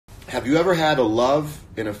Have you ever had a love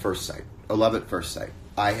in a first sight? A love at first sight?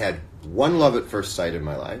 I had one love at first sight in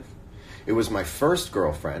my life. It was my first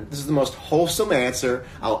girlfriend. This is the most wholesome answer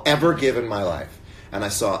I'll ever give in my life. And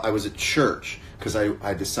I was at church because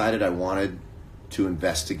I decided I wanted to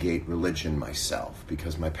investigate religion myself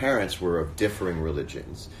because my parents were of differing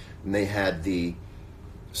religions. And they had the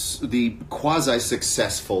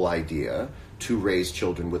quasi-successful idea to raise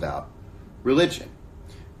children without religion.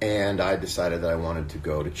 And I decided that I wanted to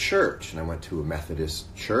go to church. And I went to a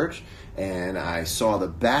Methodist church, and I saw the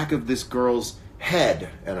back of this girl's head,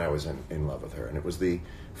 and I was in love with her. And it was the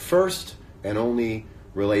first and only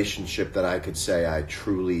relationship that I could say I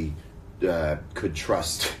truly could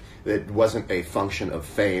trust. It wasn't a function of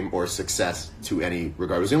fame or success to any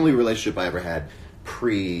regard. It was the only relationship I ever had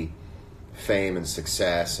pre-fame and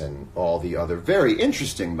success and all the other very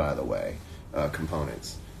interesting, by the way,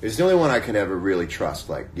 components. It's the only one I can ever really trust.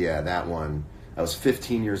 Like, yeah, that one. I was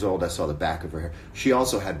 15 years old. I saw the back of her hair. She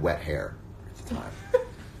also had wet hair at the time.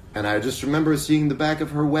 And I just remember seeing the back of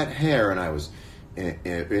her wet hair, and I was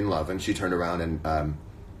in love. And she turned around, and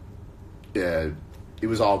it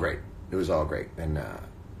was all great. It was all great. And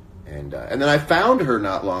then I found her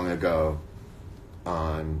not long ago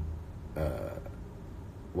on,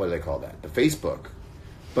 what do they call that? The Facebook.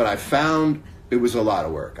 But I found it was a lot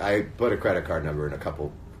of work. I put a credit card number in a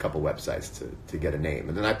couple websites to get a name,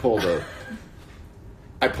 and then I pulled an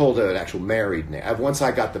actual married name. Once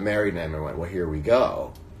I got the married name, I went, well, here we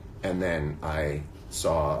go. And then I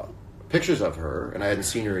saw pictures of her, and I hadn't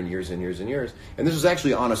seen her in years and years and years. And this was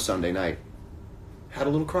actually on a Sunday night. Had a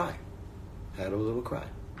little cry.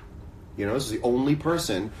 You know, this is the only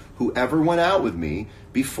person who ever went out with me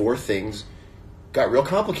before things got real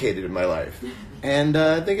complicated in my life. And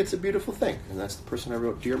I think it's a beautiful thing. And that's the person I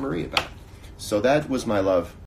wrote Dear Marie about. So that was my love